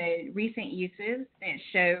of the recent uses that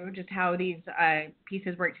show just how these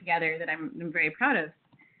pieces work together that I'm very proud of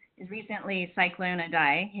is recently Cyclone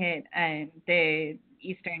Idai hit the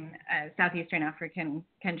southeastern African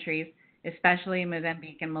countries, especially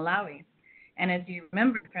Mozambique and Malawi. And as you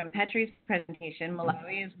remember from Petri's presentation,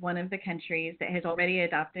 Malawi is one of the countries that has already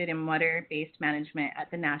adopted mWater-based management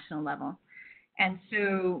at the national level. And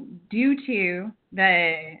so, due to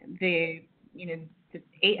the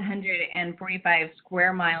 845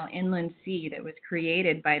 square mile inland sea that was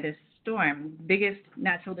created by this storm, biggest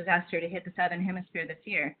natural disaster to hit the southern hemisphere this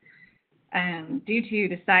year, due to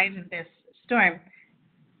the size of this storm,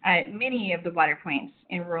 many of the water points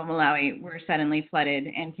in rural Malawi were suddenly flooded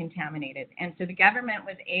and contaminated. And so the government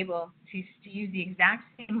was able to use the exact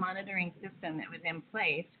same monitoring system that was in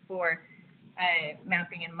place for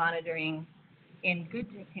mapping and monitoring in good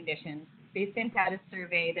conditions. They sent out a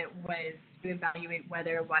survey that was to evaluate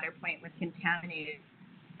whether a water point was contaminated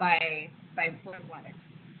by floodwater.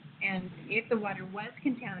 And if the water was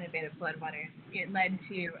contaminated by the floodwater, it led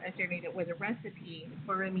to a survey that was a recipe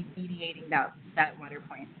for remediating that water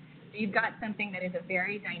point. So you've got something that is a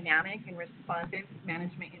very dynamic and responsive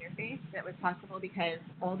management interface that was possible because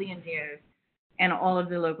all the NGOs and all of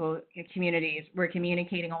the local communities were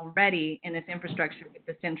communicating already in this infrastructure with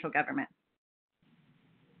the central government.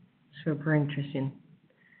 Super interesting.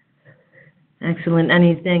 Excellent,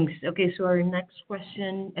 Annie, thanks. Okay, so our next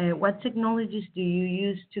question, what technologies do you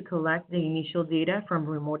use to collect the initial data from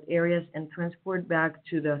remote areas and transport back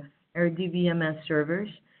to the RDBMS servers,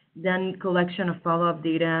 then collection of follow-up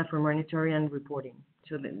data for monitoring and reporting?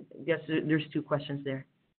 So yes, there's two questions there.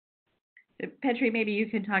 Petri, maybe you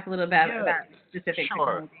could talk a little about specific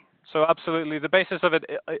technology. So absolutely, the basis of it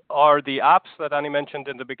are the apps that Annie mentioned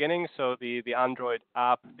in the beginning. So the Android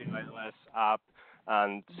app, the iOS app,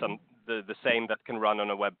 and the same that can run on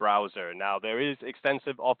a web browser. Now, there is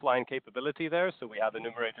extensive offline capability there, so we have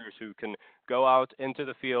enumerators who can go out into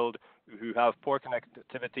the field who have poor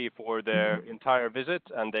connectivity for their entire visit,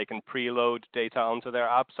 and they can preload data onto their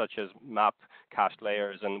app, such as map cached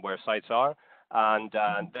layers and where sites are. And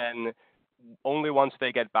then only once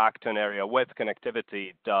they get back to an area with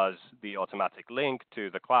connectivity does the automatic link to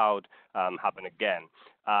the cloud happen again.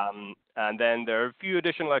 And then there are a few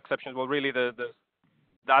additional exceptions. Well, really,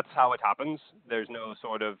 that's how it happens. There's no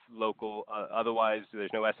sort of local, otherwise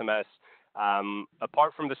there's no SMS.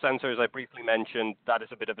 Apart from the sensors I briefly mentioned, that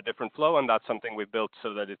is a bit of a different flow, and that's something we've built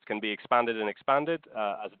so that it can be expanded and expanded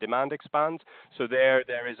as demand expands. So there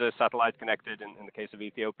is a satellite connected, in the case of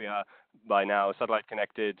Ethiopia by now, satellite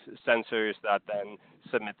connected sensors that then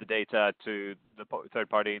submit the data to the third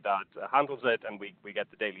party that handles it, and we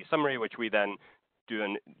get the daily summary, which we then do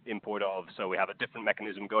an import of. So we have a different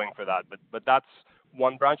mechanism going for that. But that's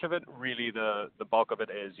one branch of it. Really, the bulk of it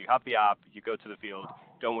is you have the app, you go to the field,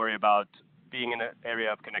 don't worry about being in an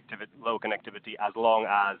area of low connectivity, as long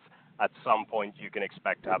as at some point you can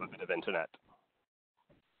expect to have a bit of internet.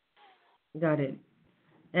 Got it.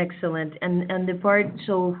 Excellent. And the part,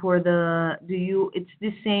 so for it's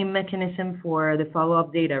the same mechanism for the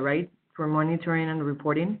follow-up data, right? For monitoring and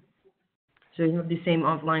reporting? So you have the same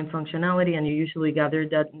offline functionality, and you usually gather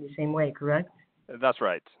that in the same way, correct? That's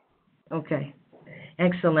right. Okay.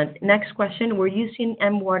 Excellent. Next question. We're using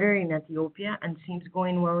mWater in Ethiopia and seems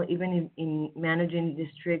going well even in managing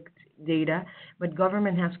district data, but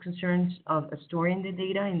government has concerns of storing the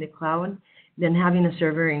data in the cloud than having a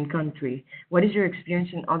server in country. What is your experience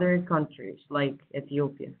in other countries like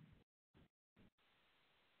Ethiopia?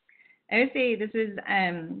 I would say this is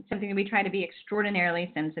something that we try to be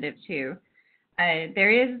extraordinarily sensitive to.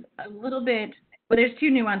 There is a little bit, well, there's two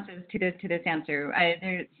nuances to this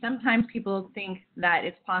answer. Sometimes people think that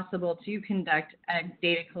it's possible to conduct a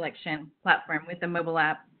data collection platform with a mobile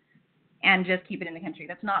app and just keep it in the country.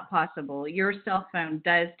 That's not possible. Your cell phone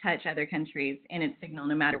does touch other countries in its signal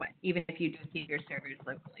no matter what, even if you do keep your servers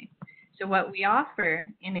locally. So what we offer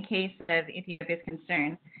in the case of Ethiopia's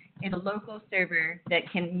concern is a local server that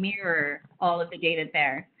can mirror all of the data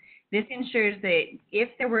there. This ensures that if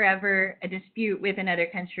there were ever a dispute with another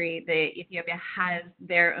country, that Ethiopia has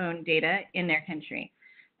their own data in their country.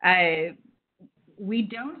 We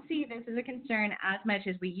don't see this as a concern as much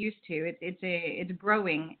as we used to. It's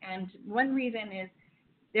growing, and one reason is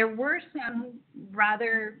there were some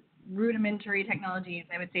rather rudimentary technologies,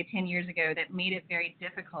 I would say 10 years ago, that made it very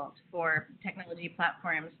difficult for technology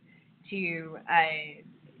platforms to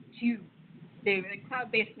the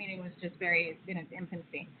cloud-based computing was just very in its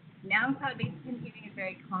infancy. Now cloud-based computing is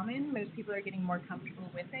very common. Most people are getting more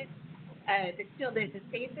comfortable with it. But still, the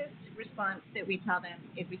safest response that we tell them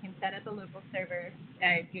is we can set up a local server,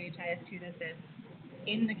 GHIS2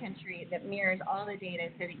 in the country that mirrors all the data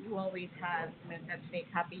so that you always have the most up-to-date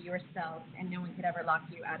copy yourself and no one could ever lock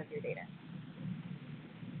you out of your data.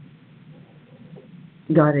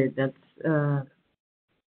 Got it.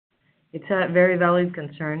 It's a very valid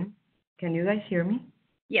concern. Can you guys hear me?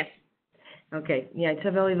 Yes. Okay. Yeah, it's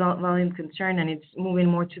a very valid concern, and it's moving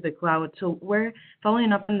more to the cloud. So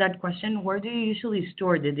following up on that question, where do you usually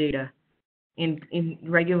store the data in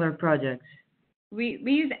regular projects? We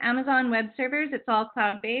use Amazon Web Servers. It's all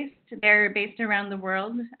cloud-based. They're based around the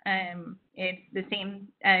world. It's the same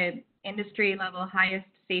industry level, highest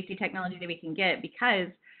safety technology that we can get because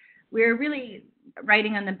we're really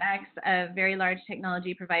riding on the backs of very large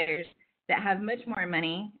technology providers that have much more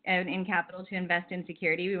money in capital to invest in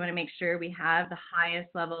security. We want to make sure we have the highest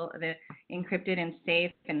level of encrypted and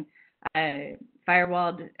safe and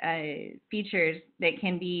firewalled features that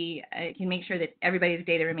can make sure that everybody's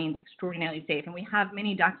data remains extraordinarily safe. And we have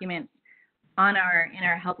many documents in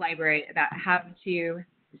our help library about how to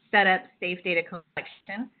set up safe data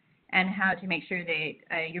collection and how to make sure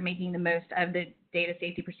that you're making the most of the data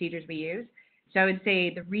safety procedures we use. So I would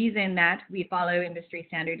say the reason that we follow industry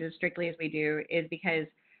standards as strictly as we do is because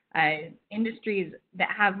industries that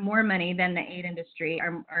have more money than the aid industry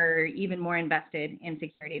are even more invested in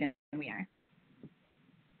security than we are.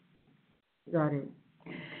 Got it.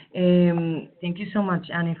 Thank you so much,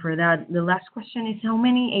 Annie, for that. The last question is, how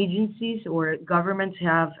many agencies or governments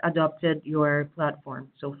have adopted your platform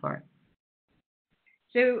so far?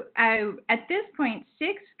 So at this point,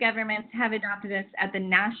 6 governments have adopted us at the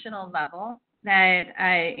national level. That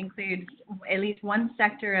includes at least one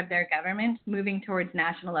sector of their government moving towards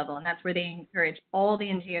national level, and that's where they encourage all the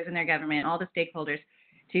NGOs in their government, all the stakeholders,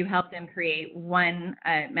 to help them create one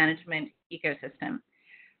management ecosystem.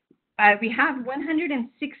 We have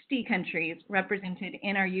 160 countries represented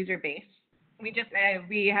in our user base.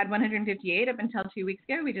 We had 158 up until 2 weeks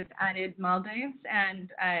ago. We just added Maldives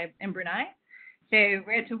and Brunei, so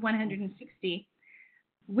we're at to 160.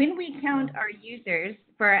 When we count our users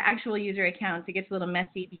for our actual user accounts, it gets a little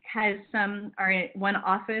messy because some are one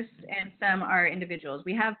office and some are individuals.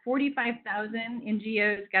 We have 45,000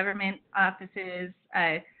 NGOs, government offices,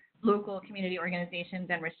 local community organizations,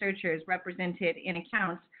 and researchers represented in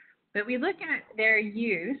accounts. But we look at their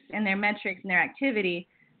use and their metrics and their activity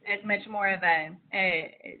as much more of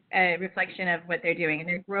a reflection of what they're doing. And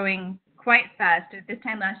they're growing quite fast. At this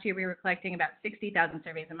time last year, we were collecting about 60,000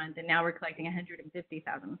 surveys a month, and now we're collecting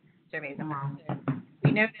 150,000 surveys a month. So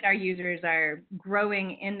we know that our users are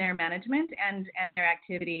growing in their management and their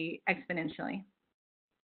activity exponentially.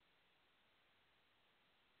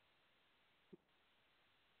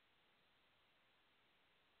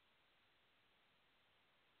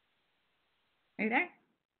 Are you there?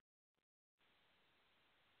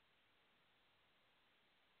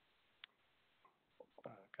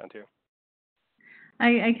 Can't hear.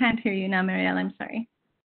 I can't hear you now, Marielle. I'm sorry.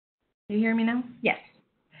 You hear me now? Yes.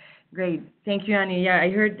 Great. Thank you, Annie. Yeah, I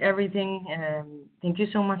heard everything. Thank you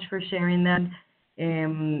so much for sharing that.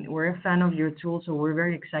 We're a fan of your tool, so we're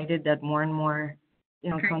very excited that more and more,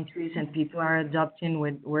 countries and people are adopting.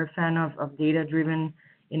 We're a fan of data-driven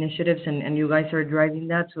initiatives, and you guys are driving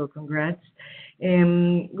that. So congrats.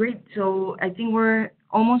 Great. So I think we're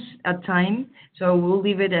almost at time. So we'll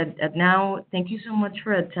leave it at now. Thank you so much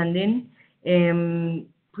for attending.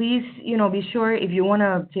 Please, be sure if you want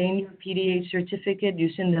to obtain your PDA certificate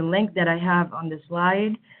using the link that I have on the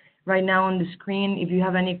slide right now on the screen. If you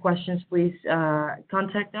have any questions, please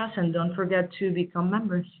contact us, and don't forget to become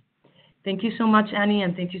members. Thank you so much, Annie,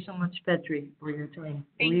 and thank you so much, Petri, for your time.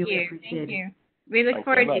 Thank really you. appreciate Thank it. you. We look Thanks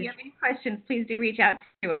forward so to much. if you have any questions, please do reach out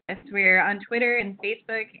to us. We're on Twitter and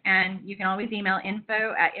Facebook, and you can always email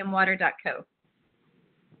info@mwater.co.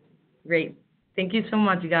 Great. Thank you so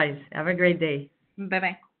much, guys. Have a great day.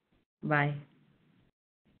 Bye-bye. Bye.